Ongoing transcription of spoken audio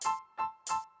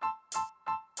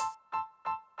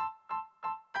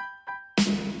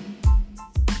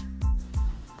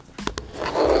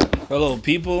Hello,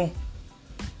 people.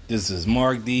 This is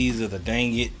Mark Dees of the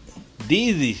Dang It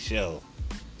Deezy Show.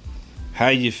 How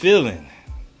you feeling?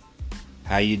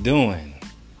 How you doing?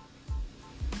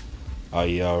 Are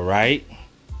you all right?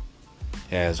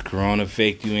 Has Corona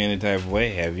affected you any type of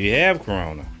way? Have you had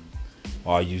Corona?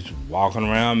 Are you walking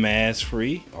around mask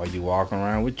free? Are you walking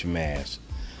around with your mask?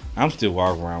 I'm still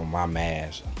walking around with my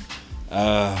mask.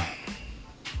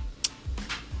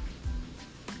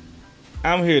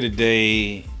 I'm here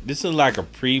today. This is like a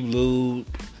prelude.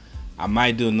 I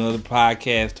might do another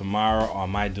podcast tomorrow, or I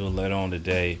might do it later on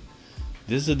today.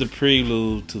 This is the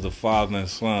prelude to the father and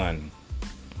son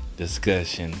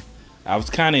discussion. I was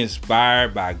kind of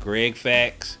inspired by Greg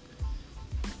Facts.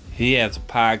 He has a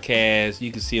podcast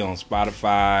you can see on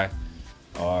Spotify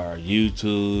or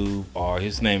YouTube, or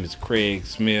his name is Craig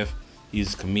Smith.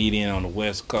 He's a comedian on the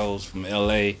West Coast from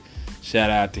LA. Shout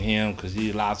out to him because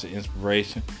he's lots of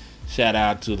inspiration. Shout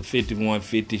out to the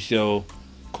 5150 show,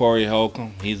 Corey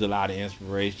Holcomb. He's a lot of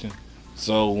inspiration.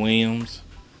 Zoe Williams,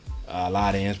 a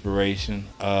lot of inspiration.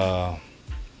 I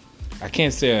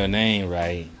can't say her name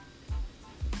right,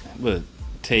 but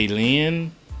Taylin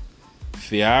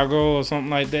Fiago or something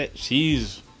like that.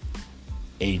 She's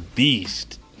a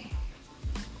beast.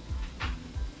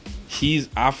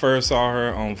 I first saw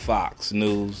her on Fox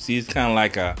News. She's kind of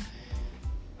like a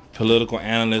political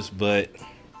analyst, but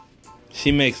she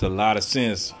makes a lot of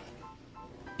sense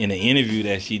in the interview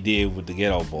that she did with the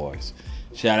Ghetto Boys.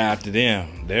 Shout out to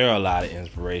them. They're a lot of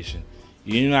inspiration.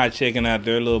 You're not checking out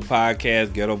their little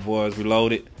podcast, Ghetto Boys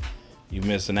Reloaded, you're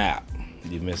missing out.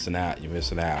 You're missing out.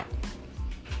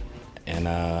 And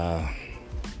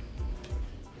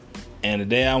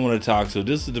today I want to talk to,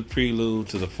 this is the prelude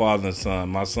to the father and son.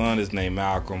 My son is named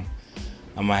Malcolm.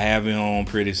 I'm going to have him on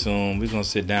pretty soon. We're going to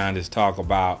sit down and just talk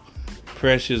about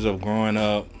pressures of growing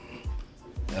up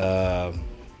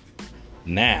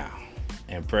now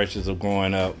and pressures of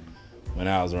growing up when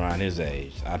I was around his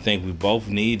age. I think we both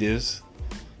need this.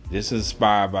 This is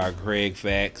inspired by Craig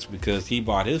Facts because he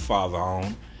brought his father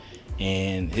on,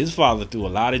 and his father threw a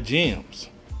lot of gems.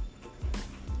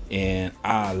 And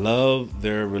I love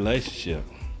their relationship.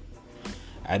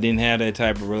 I didn't have that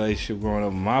type of relationship growing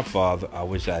up with my father. I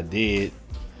wish I did.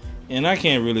 And I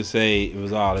can't really say it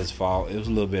was all his fault. It was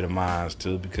a little bit of mine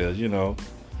too, because,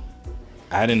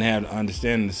 I didn't have the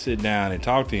understanding to sit down and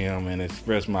talk to him and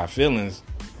express my feelings,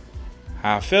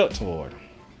 how I felt toward him.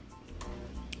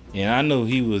 And I knew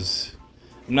I'm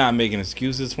not making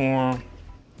excuses for him,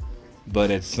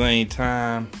 but at the same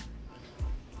time,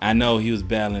 I know he was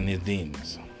battling his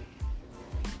demons.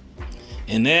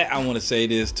 And that, I want to say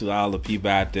this to all the people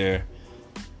out there.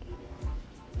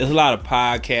 There's a lot of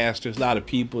podcasters, a lot of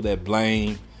people that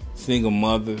blame single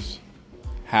mothers,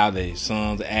 how their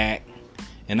sons act.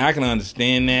 And I can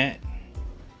understand that.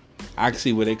 I can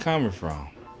see where they're coming from.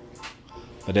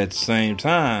 But at the same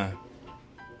time,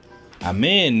 a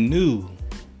man knew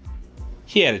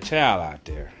he had a child out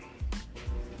there.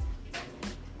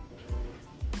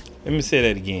 Let me say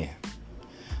that again.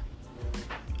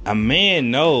 A man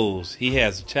knows he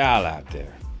has a child out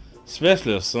there,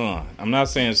 especially a son. I'm not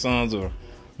saying sons are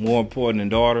more important than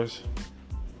daughters,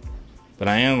 but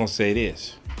I am going to say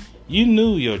this. You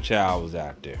knew your child was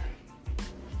out there.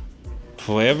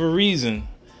 For whatever reason,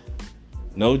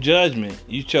 no judgment,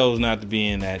 you chose not to be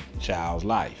in that child's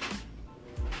life.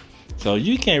 So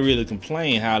you can't really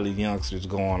complain how the youngsters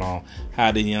going on,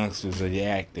 how the youngsters are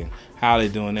acting, how they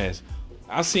doing this.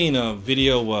 I seen a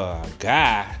video where a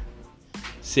guy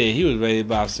said he was raised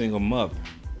by a single mother.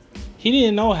 He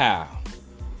didn't know how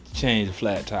to change a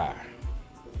flat tire.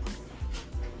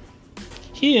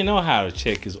 He didn't know how to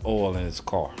check his oil in his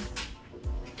car.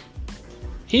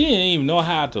 He didn't even know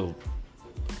how to,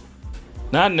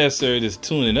 not necessarily just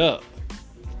tune it up,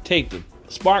 take the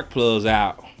spark plugs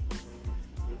out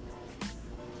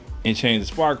and change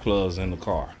the spark plugs in the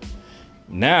car.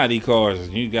 Now these cars,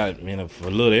 you got, for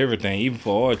a little everything, even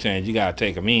for oil change, you got to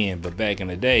take them in. But back in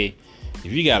the day, if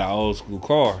you got an old school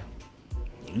car,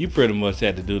 you pretty much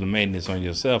had to do the maintenance on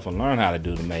yourself and learn how to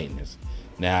do the maintenance.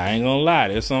 Now, I ain't gonna lie,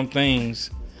 there's some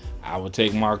things I would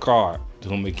take my car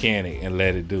to a mechanic and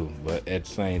let it do. But at the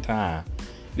same time,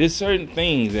 there's certain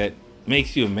things that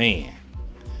makes you a man.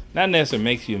 Not necessarily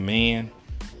makes you a man,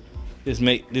 just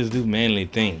do manly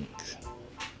things.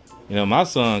 My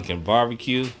son can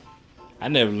barbecue. I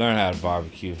never learned how to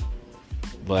barbecue,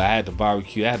 but I had to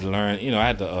barbecue. I had to learn, I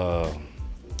had to,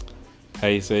 how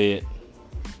you say it?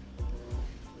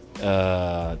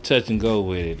 Touch and go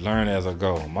with it. Learn as I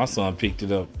go. My son picked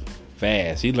it up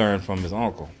fast. He learned from his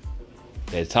uncle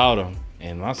that taught him,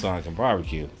 and my son can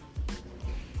barbecue.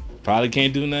 Probably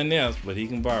can't do nothing else, but he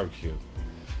can barbecue.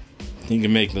 He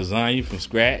can make lasagna from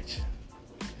scratch.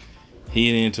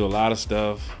 He into a lot of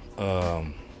stuff.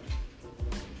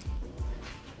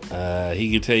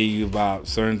 He can tell you about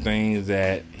certain things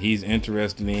that he's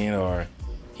interested in, or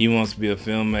he wants to be a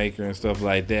filmmaker and stuff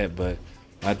like that. But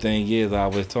my thing is, I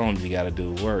always told him you got to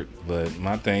do work. But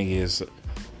my thing is,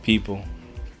 people,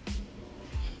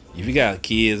 if you got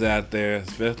kids out there,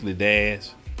 especially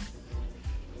dads,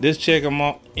 just check them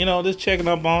up. Just checking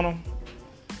up on them.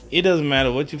 It doesn't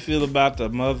matter what you feel about the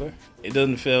mother. It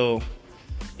doesn't feel,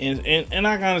 and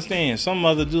I can understand some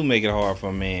mothers do make it hard for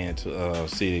a man to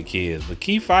see the kids, but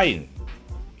keep fighting.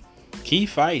 Keep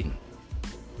fighting.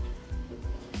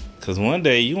 Cause one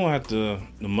day the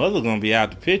mother gonna be out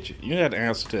the picture. You have to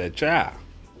answer to that child,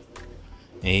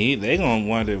 and they gonna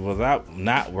wonder, was I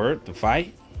not worth the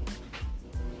fight?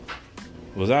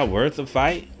 Was I worth the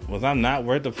fight? Was I not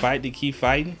worth the fight to keep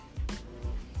fighting?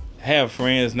 I have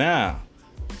friends now,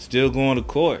 still going to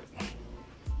court,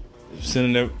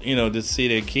 sending them, to see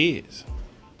their kids.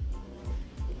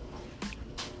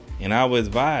 And I would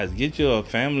advise, get you a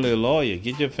family lawyer,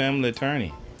 get your family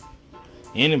attorney.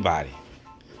 Anybody.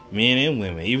 Men and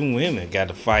women, even women got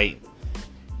to fight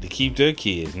to keep their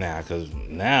kids now. Because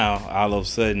now, all of a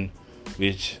sudden,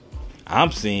 which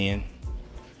I'm seeing,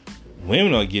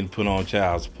 women are getting put on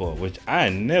child support, which I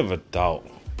never thought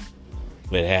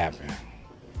would happen.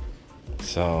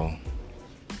 So,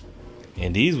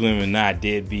 and these women not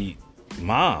deadbeat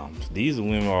moms. These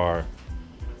women are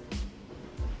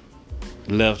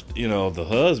left, the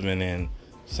husband, and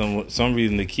some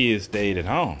reason the kids stayed at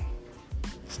home.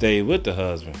 Stayed with the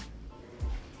husband.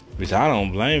 Which I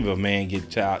don't blame if a man get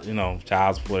child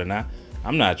support or not.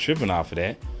 I'm not tripping off of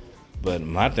that. But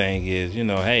my thing is,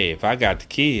 hey, if I got the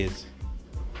kids,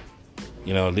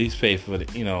 at least pay for the,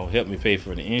 help me pay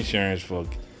for the insurance for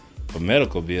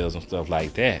medical bills and stuff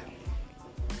like that.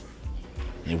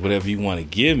 And whatever you want to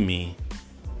give me,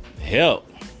 help,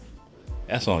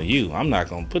 that's on you. I'm not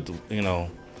going to put the,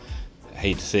 I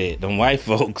hate to say it, them white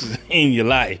folks in your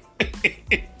life.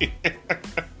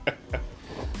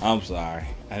 I'm sorry.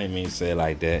 I didn't mean to say it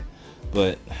like that.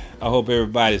 But I hope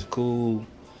everybody's cool.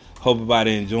 Hope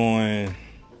everybody enjoying.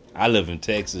 I live in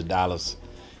Texas, Dallas.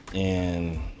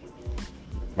 And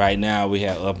right now we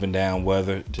have up and down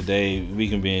weather. Today we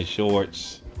can be in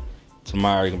shorts.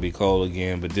 Tomorrow it can be cold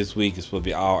again. But this week it's supposed to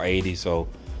be all 80. So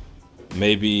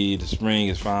maybe the spring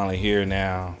is finally here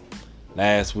now.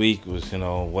 Last week was,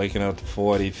 waking up to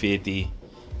 40, 50.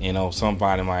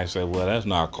 Somebody might say, well, that's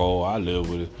not cold. I live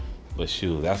with it. But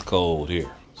shoot, that's cold here.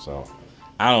 So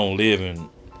I don't live in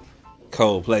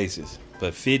cold places.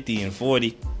 But 50 and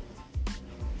 40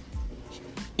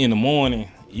 in the morning,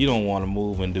 you don't want to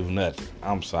move and do nothing.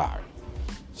 I'm sorry.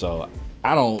 So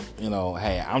I don't,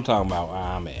 hey, I'm talking about where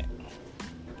I'm at.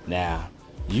 Now,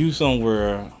 you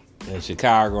somewhere in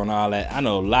Chicago and all that, I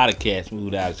know a lot of cats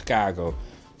moved out of Chicago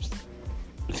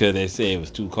because they said it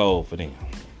was too cold for them.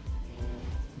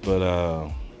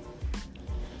 But,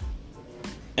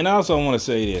 and I also want to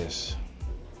say this.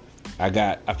 I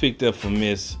picked up from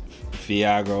Miss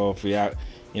Fiago,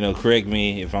 correct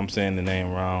me if I'm saying the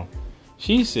name wrong.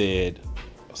 She said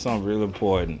something real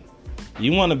important.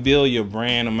 You want to build your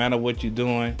brand no matter what you're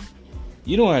doing.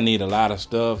 You don't need a lot of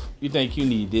stuff. You think you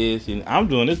need this. And I'm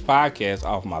doing this podcast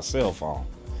off my cell phone.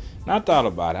 And I thought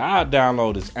about it. I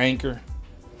download this Anchor.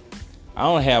 I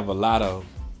don't have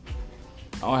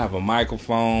a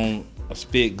microphone, a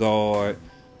spit guard,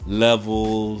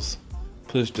 levels,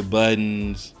 push the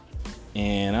buttons.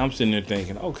 And I'm sitting there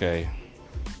thinking, okay.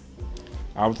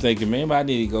 I was thinking, maybe I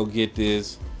need to go get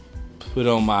this, put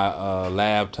on my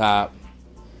laptop,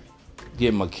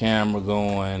 get my camera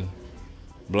going,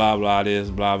 blah, blah this,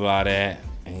 blah, blah that,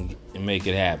 and make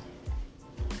it happen.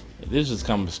 This is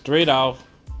coming straight off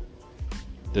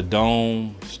the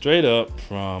dome, straight up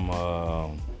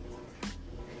from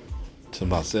to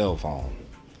my cell phone.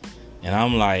 And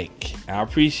I'm like, I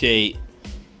appreciate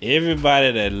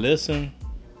everybody that listened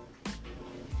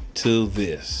to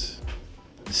this.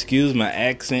 Excuse my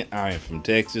accent, I am from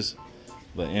Texas.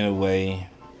 But anyway,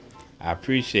 I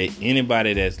appreciate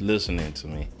anybody that's listening to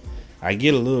me. I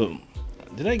get a little,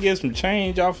 did I get some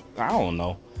change off? I don't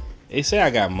know. They say I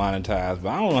got monetized, but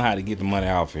I don't know how to get the money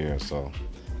off here, so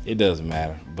it doesn't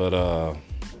matter. But I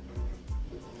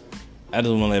just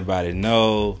want to let everybody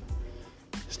know,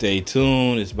 stay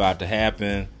tuned, it's about to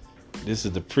happen. This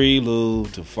is the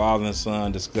prelude to father and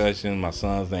son discussion. My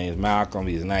son's name is Malcolm.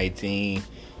 He's 19.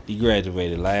 He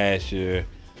graduated last year,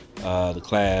 the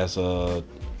class of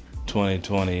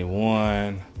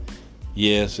 2021.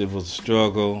 Yes, it was a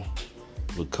struggle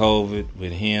with COVID,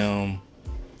 with him,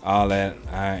 all that.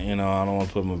 I don't want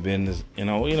to put my business, you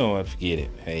know what, forget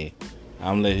it. Hey,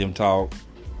 I'm gonna let him talk.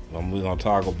 We're gonna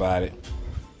talk about it.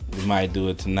 We might do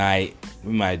it tonight.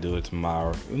 We might do it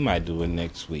tomorrow. We might do it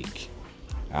next week.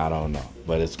 I don't know.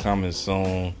 But it's coming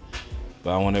soon.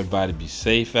 But I want everybody to be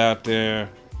safe out there.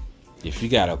 If you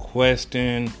got a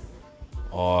question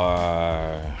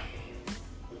or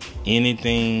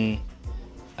anything,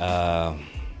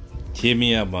 hit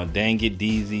me up on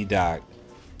dangitdeezy.com.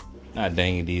 Not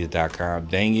dangitdeezy.com.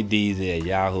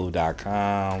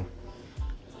 dangitdeezy@yahoo.com.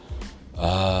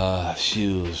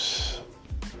 Shoes.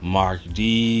 Mark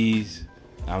D's.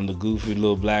 I'm the goofy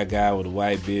little black guy with a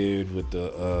white beard with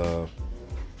the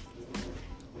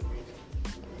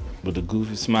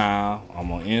goofy smile. I'm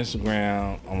on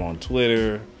Instagram. I'm on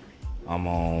Twitter. I'm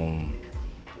on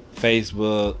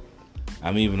Facebook.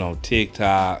 I'm even on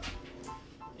TikTok.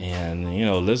 And,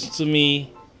 listen to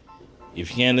me.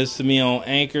 If you can't listen to me on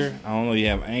Anchor, I don't know if you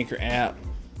have an Anchor app,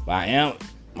 but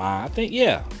I think,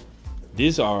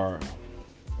 these are,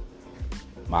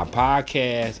 my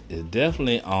podcast is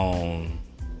definitely on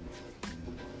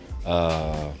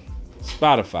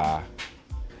Spotify.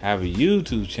 I have a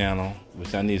YouTube channel,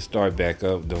 which I need to start back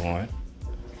up doing.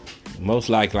 Most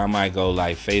likely I might go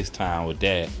like FaceTime with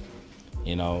that,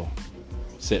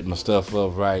 set my stuff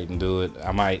up right and do it.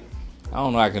 I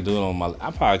don't know I can do it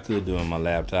I probably could do it on my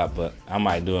laptop, but I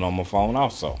might do it on my phone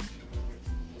also.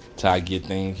 Try to get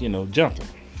things, jumping.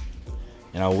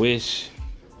 And I wish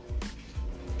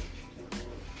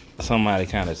somebody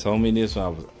kind of told me this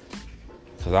because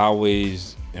I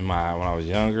always, when I was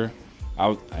younger,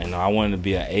 I wanted to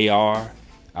be an AR.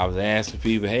 I was asking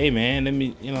people, hey man, let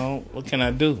me, what can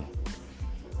I do?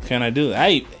 What can I do?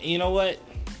 Hey, you know what?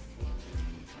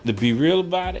 To be real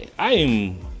about it, I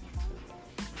am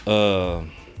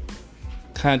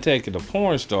contacted a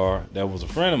porn star that was a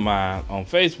friend of mine on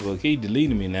Facebook. He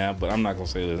deleted me now, but I'm not gonna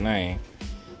say his name.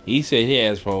 He said he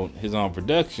has his own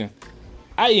production.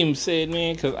 I even said,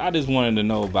 man, because I just wanted to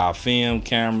know about film,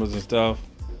 cameras, and stuff.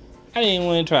 I didn't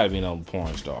want to try to be no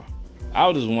porn star. I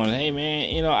was just wondering, hey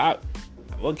man,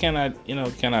 what can I,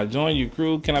 can I join your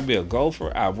crew? Can I be a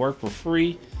gopher? I work for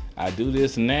free. I do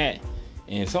this and that.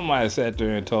 And somebody sat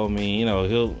there and told me,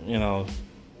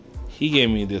 he gave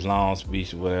me this long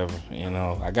speech or whatever.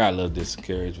 I got a little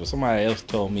discouraged, but somebody else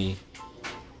told me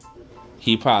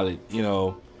he probably, you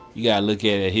gotta look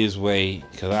at it his way,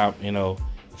 because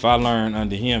if I learn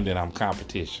under him, then I'm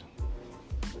competition.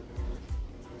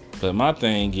 But my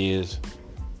thing is,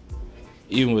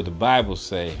 even with the Bible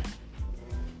say,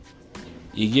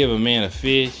 you give a man a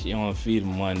fish, you only feed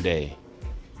him one day.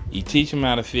 You teach him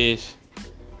how to fish,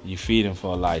 you feed him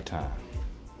for a lifetime.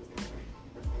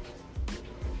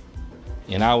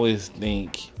 And I always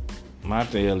think, my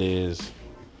deal is,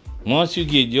 once you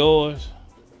get yours,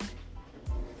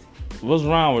 what's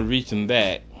wrong with reaching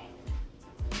back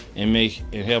and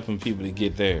helping people to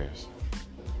get theirs?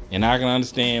 And I can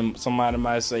understand somebody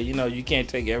might say, you can't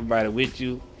take everybody with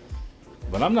you.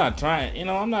 But I'm not trying,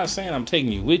 I'm not saying I'm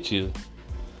taking you with you.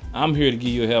 I'm here to give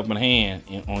you a helping hand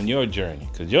on your journey,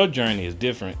 because your journey is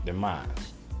different than mine.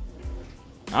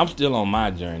 I'm still on my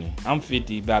journey. I'm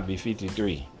 50, about to be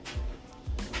 53.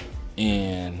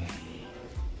 And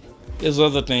there's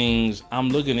other things I'm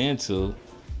looking into,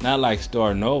 not like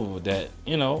starting over, that,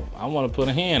 I want to put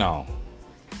a hand on.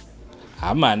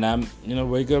 I might not,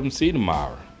 wake up and see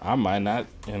tomorrow. I might not,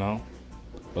 but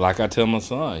like I tell my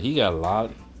son, you got a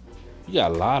lot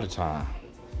of time.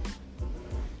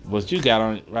 What you got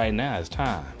on right now is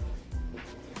time.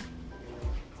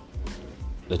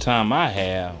 The time I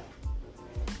have,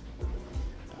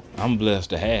 I'm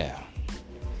blessed to have.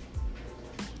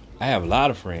 I have a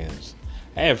lot of friends.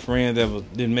 I have friends that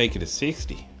didn't make it to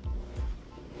 60.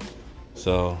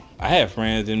 So I have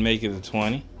friends that didn't make it to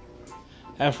 20.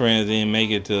 I have friends that didn't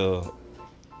make it to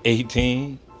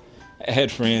 18. I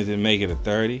had friends that didn't make it to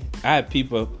 30. I had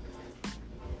people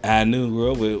I knew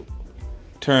grew up with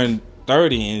turned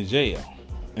 30 in jail,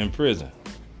 in prison.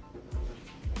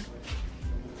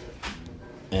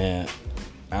 And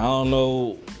I don't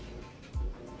know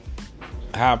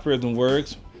how prison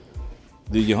works.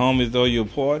 Do your homies throw you a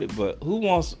party? But who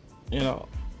wants,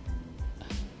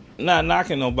 not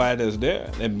knocking nobody that's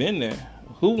been there.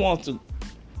 Who wants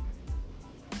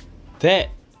that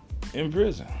in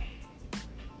prison?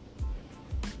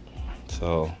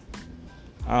 So,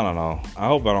 I don't know. I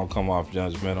hope I don't come off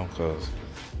judgmental, because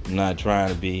I'm not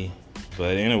trying to be.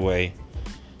 But anyway,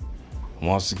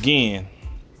 once again,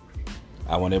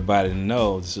 I want everybody to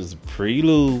know this is a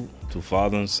prelude to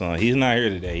Father and Son. He's not here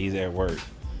today. He's at work.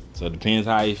 So it depends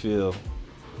how he feel.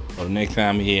 Or the next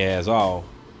time he has off,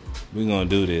 we're going to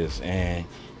do this. And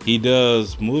he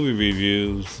does movie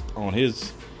reviews on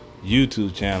his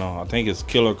YouTube channel. I think it's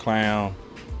Killer Clown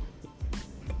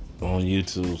on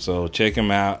YouTube. So check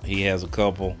him out. He has a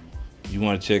couple. You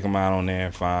want to check him out on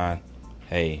there, fine.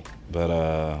 Hey, but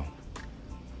I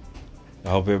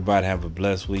hope everybody have a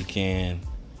blessed weekend.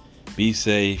 Be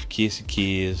safe, kiss your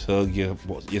kids, hug your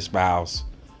spouse,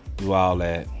 do all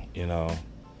that, you know.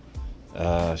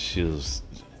 Shoes,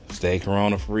 stay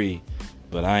corona free.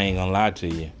 But I ain't gonna lie to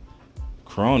you.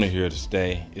 Corona here to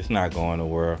stay. It's not going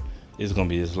nowhere. It's gonna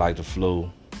be just like the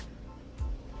flu.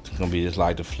 It's gonna be just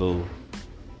like the flu.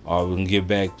 Or we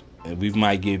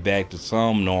might get back to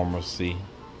some normalcy.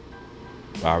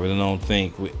 But I really don't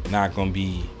think we're not gonna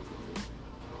be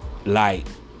like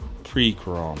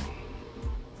pre-corona.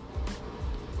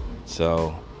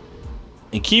 So,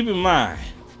 and keep in mind,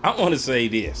 I want to say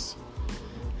this.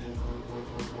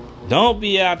 Don't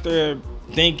be out there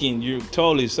thinking you're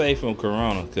totally safe from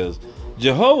corona, because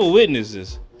Jehovah's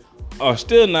Witnesses are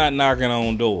still not knocking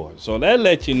on doors. So that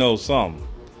lets you know something.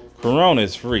 Corona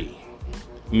is free.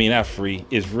 I mean, not free,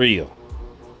 it's real.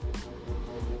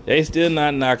 They still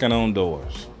not knocking on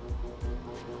doors.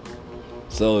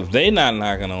 So if they not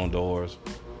knocking on doors,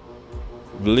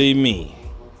 believe me,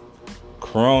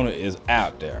 corona is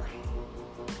out there.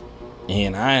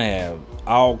 And I have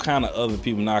all kind of other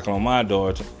people knocking on my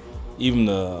door. Even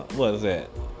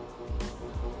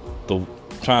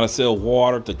trying to sell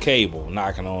water to cable,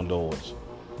 knocking on doors.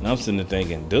 And I'm sitting there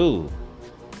thinking, dude,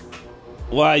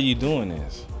 why are you doing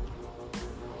this?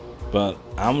 But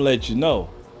I'm gonna let you know,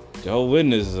 Jehovah's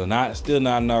Witnesses are still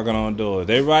not knocking on doors.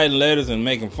 They writing letters and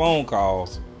making phone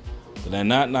calls, but they're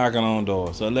not knocking on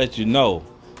doors. So I let you know,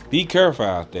 be careful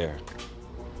out there.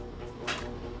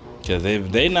 Because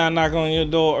if they not knocking on your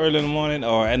door early in the morning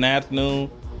or in the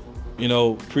afternoon, you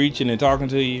know, preaching and talking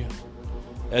to you,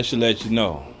 that should let you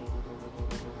know.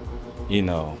 You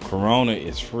know, corona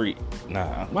is free.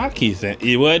 Nah, I keep saying,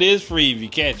 well, it is free if you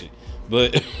catch it,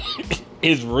 but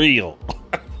it's real.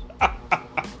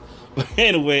 But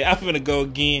anyway, I'm gonna go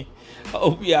again.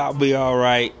 Hope y'all be all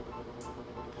right.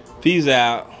 Peace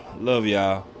out. Love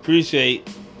y'all. Appreciate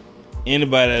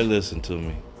anybody that listen to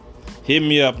me. Hit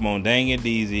me up on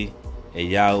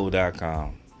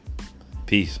danganddeezy@yahoo.com.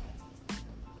 Peace.